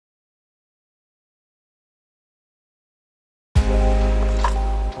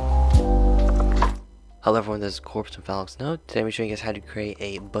Hello everyone, this is Corpse and Felix Note. Today I'm showing you guys how to create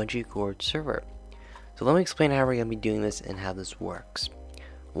a Bungeecord server. So let me explain how we're going to be doing this and how this works.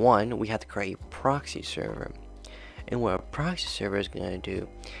 One, we have to create a proxy server. And what a proxy server is going to do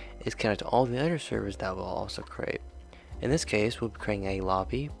is connect to all the other servers that we'll also create. In this case, we'll be creating a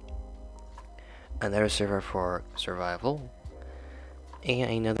lobby, another server for survival, and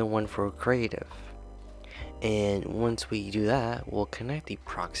another one for creative. And once we do that, we'll connect the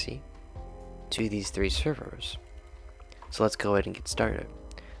proxy to these three servers. So let's go ahead and get started.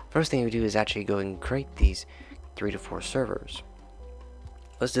 First thing we do is actually go and create these 3 to 4 servers.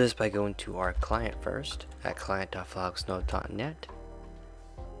 Let's do this by going to our client first at client.felixnote.net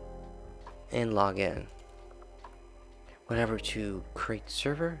and log in. Whatever to create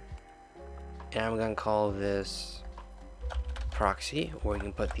server, and I'm going to call this proxy, or you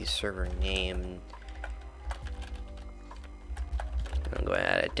can put the server name. I'm going to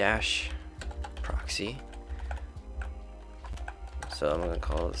add a dash proxy. So I'm going to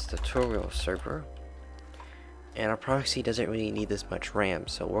call this tutorial server. And our proxy doesn't really need this much RAM,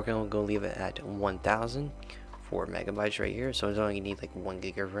 so we're going to go leave it at 1004 megabytes right here. So it's only need like 1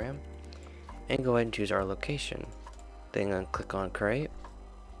 gig of RAM. And go ahead and choose our location. Then I'm going to click on create.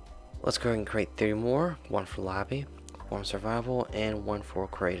 Let's go ahead and create 3 more. 1 for lobby, 1 survival, and 1 for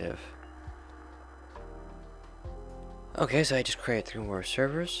creative. Okay, so I just created 3 more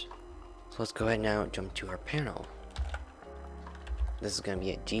servers. So let's go ahead now and jump to our panel. This is going to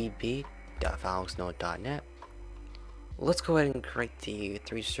be at gb.felixnote.net. Let's go ahead and create the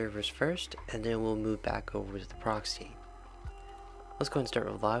 3 servers first, and then we'll move back over to the proxy. Let's go ahead and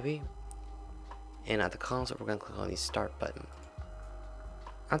start with lobby. And at the console, we're going to click on the start button.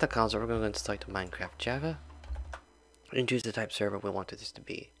 At the console, we're going to select Minecraft Java and choose the type server we want this to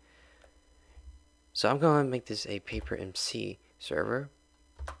be. So I'm going to make this a paper MC server.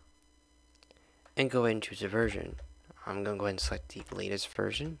 And go ahead and choose a version. I'm going to go ahead and select the latest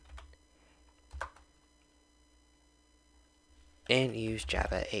version. And use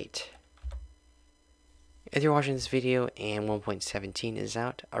Java 8. If you're watching this video and 1.17 is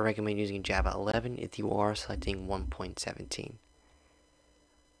out, I recommend using Java 11 if you are selecting 1.17.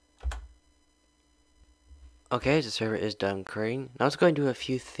 Okay, the server is done creating. Now let's go and do a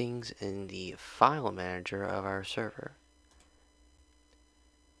few things in the file manager of our server.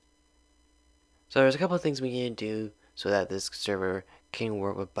 So there's a couple of things we need to do so that this server can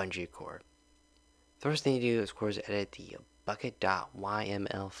work with Bungeecord. First thing to do is, of course, edit the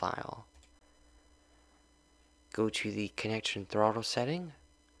bucket.yml file. Go to the connection throttle setting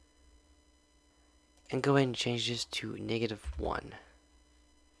and go ahead and change this to -1.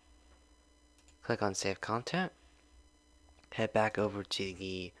 Click on Save Content. Head back over to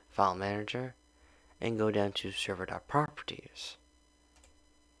the file manager and go down to server.properties.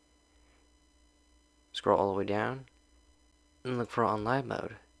 Scroll all the way down and look for on live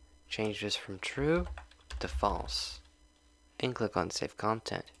mode. Change this from true to false and click on Save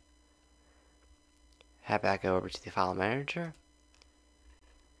Content. Head back over to the file manager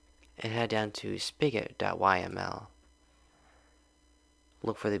and head down to spigot.yml.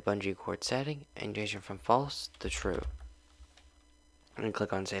 Look for the Bungeecord setting and change it from false to true and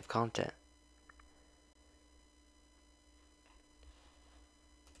click on Save Content.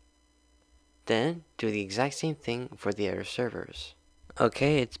 Then do the exact same thing for the other servers.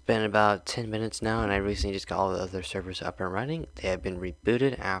 Okay, it's been about 10 minutes now and I recently just got all the other servers up and running. They have been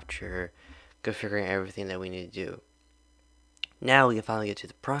rebooted after configuring everything that we need to do. Now we can finally get to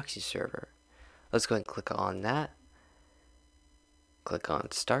the proxy server. Let's go ahead and click on that. Click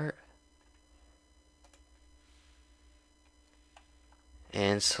on start.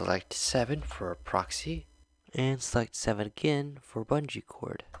 And select 7 for proxy. And select 7 again for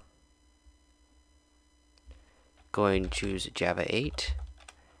Bungeecord. Go ahead and choose Java 8.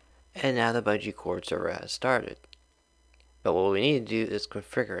 And now the Bungeecord server has started. But what we need to do is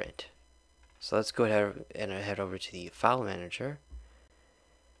configure it. So let's go ahead and head over to the file manager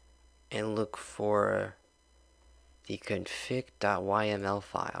and look for the config.yml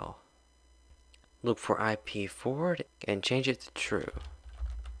file. Look for IP forward and change it to true.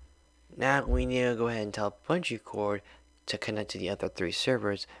 Now we need to go ahead and tell Bungeecord to connect to the other 3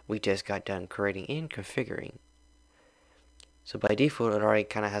 servers we just got done creating and configuring. So by default it already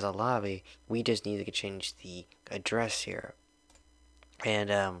kind of has a lobby. We just need to change the address here.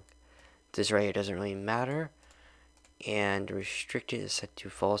 And this right here doesn't really matter. And restricted is set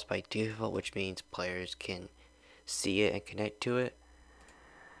to false by default, which means players can see it and connect to it.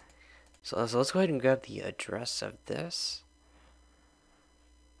 So let's go ahead and grab the address of this.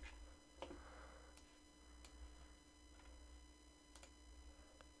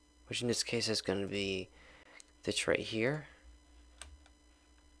 which in this case is going to be this right here.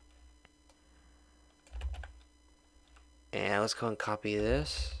 And let's go and copy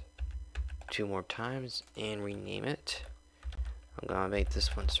this 2 more times and rename it. I'm going to make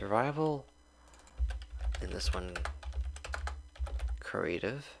this one survival and this one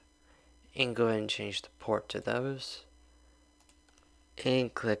creative, and go ahead and change the port to those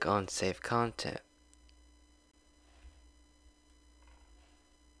and click on save content.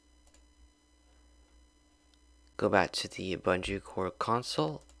 Go back to the Bungeecord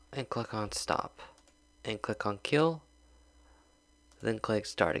console and click on stop and click on kill, then click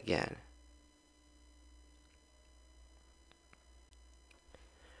start again.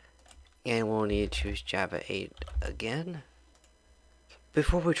 And we'll need to choose Java 8 again.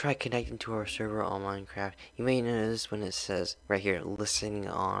 Before we try connecting to our server on Minecraft, you may notice when it says right here, listening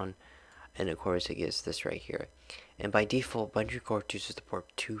on, and of course it gives this right here. And by default, Bungeecord uses the port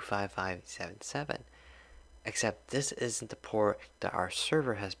 25577. Except this isn't the port that our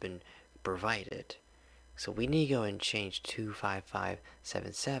server has been provided. So we need to go and change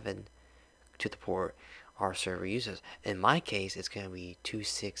 25577 to the port our server uses. In my case, it's going to be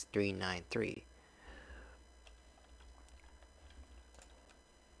 26393.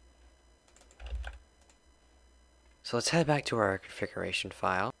 So let's head back to our configuration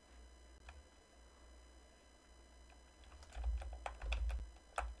file.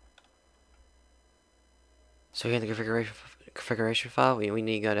 So here in the configuration file, we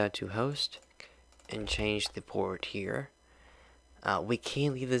need to go down to host and change the port here. We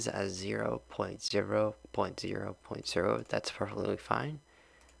can leave this as 0.0.0.0. That's perfectly fine.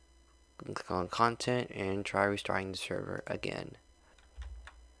 Click on content and try restarting the server again.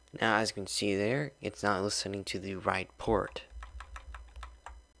 Now, as you can see there, it's not listening to the right port.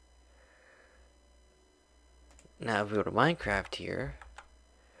 Now, if we go to Minecraft here,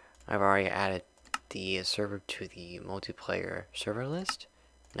 I've already added the server to the multiplayer server list.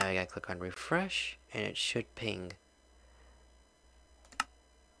 Now you gotta click on refresh and it should ping.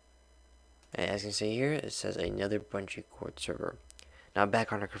 And as you can see here, it says another Bungeecord server. Now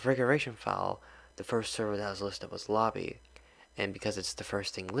back on our configuration file, the first server that was listed was lobby, and because it's the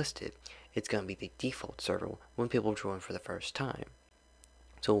first thing listed, it's gonna be the default server when people join for the first time.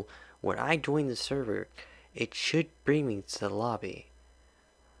 So when I join the server, it should bring me to the lobby.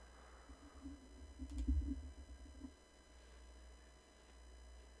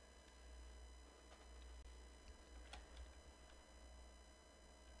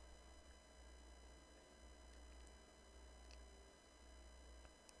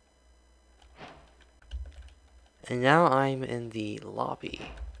 And now I'm in the lobby.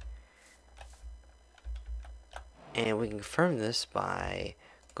 And we can confirm this by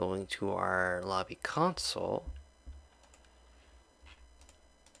going to our lobby console.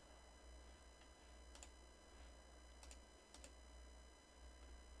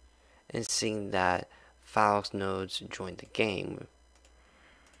 And seeing that files nodes joined the game.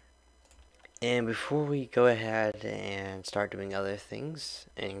 And before we go ahead and start doing other things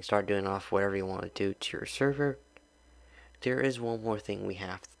and start doing off whatever you want to do to your server, there is one more thing we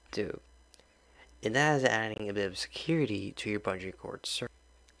have to do. And that is adding a bit of security to your Bungeecord server.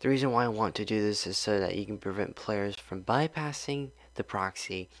 The reason why I want to do this is so that you can prevent players from bypassing the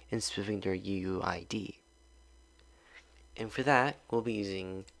proxy and spoofing their UUID. And for that, we'll be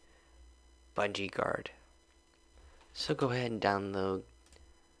using Bungeecord. So go ahead and download,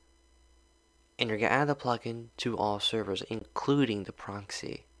 and you're going to add the plugin to all servers, including the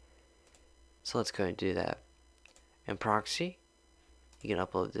proxy. So let's go ahead and do that. In proxy, you can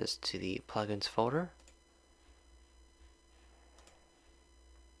upload this to the plugins folder.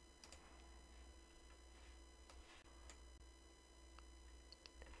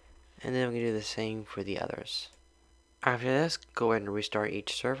 And then we can do the same for the others. After this, go ahead and restart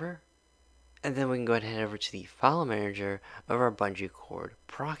each server. And then we can go ahead and head over to the file manager of our Bungeecord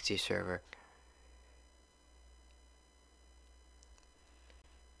proxy server.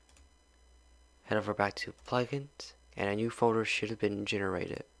 Head over back to plugins, and a new folder should have been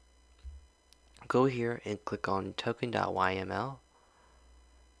generated. Go here and click on token.yml.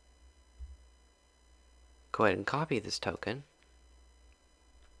 Go ahead and copy this token.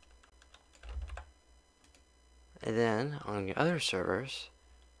 And then on your other servers,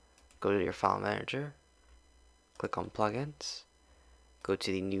 go to your file manager, click on plugins, go to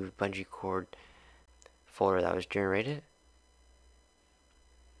the new Bungeecord folder that was generated,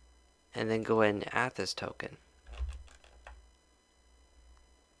 and then go ahead and add this token.